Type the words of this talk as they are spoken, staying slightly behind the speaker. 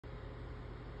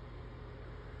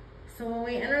So when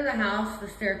we enter the house, the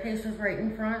staircase is right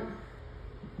in front.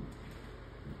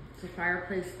 There's a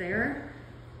fireplace there.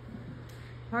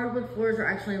 Hardwood floors are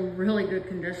actually in really good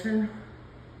condition.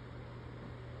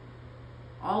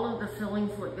 All of the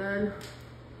ceilings look good.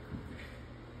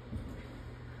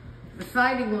 The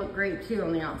siding looked great too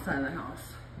on the outside of the house.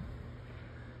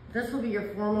 This will be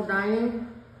your formal dining.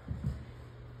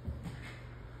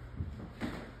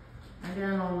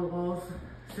 Again, all the walls,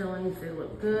 ceilings, they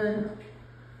look good.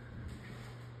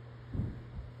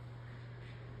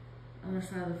 On the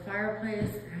side of the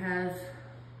fireplace, it has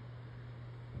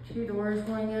 2 doors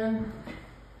going in.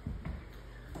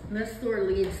 This door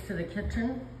leads to the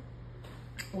kitchen,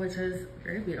 which is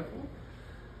very beautiful.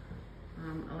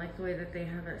 I like the way that they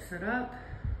have it set up.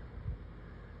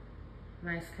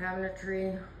 Nice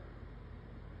cabinetry.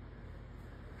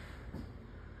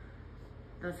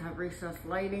 Does have recessed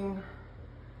lighting.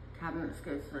 Cabinets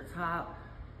go to the top.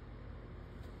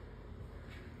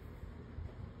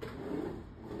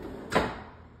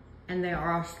 And they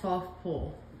are soft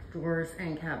pull. Drawers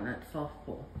and cabinets, soft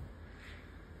pull.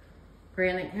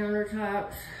 Granite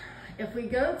countertops. If we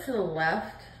go to the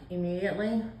left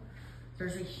immediately,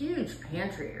 there's a huge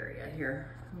pantry area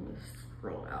here. Let me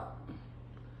scroll out.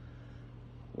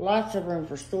 Lots of room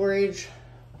for storage,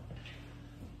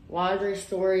 laundry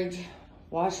storage,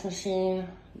 wash machine,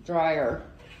 dryer,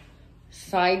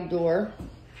 side door,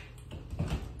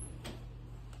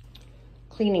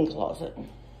 cleaning closet.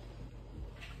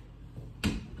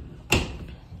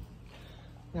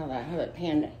 Now that I have it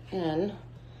panned in, you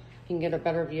can get a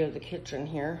better view of the kitchen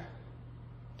here.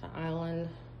 The island.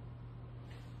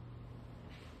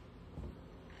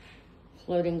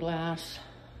 Floating glass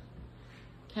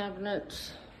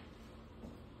cabinets.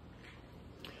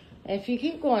 If you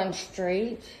keep going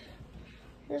straight,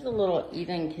 here's a little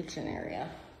eat-in kitchen area.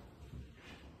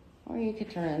 Or you could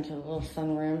turn it into a little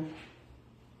sunroom.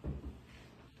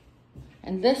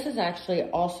 And this is actually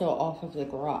also off of the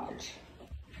garage.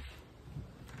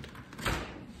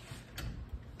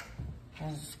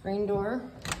 Has a screen door.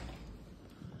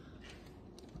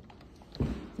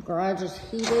 The garage is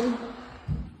heated.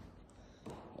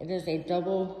 It is a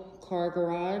double car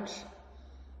garage.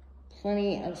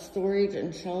 Plenty of storage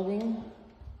and shelving.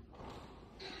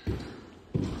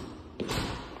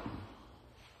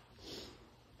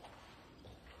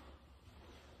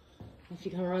 If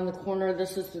you come around the corner,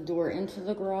 this is the door into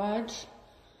the garage.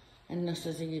 And this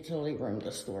is a utility room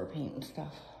to store paint and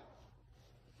stuff.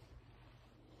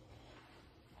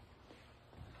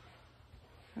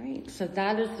 All right, so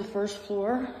that is the first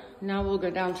floor. Now we'll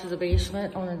go down to the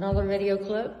basement on another video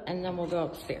clip, and then we'll go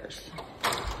upstairs.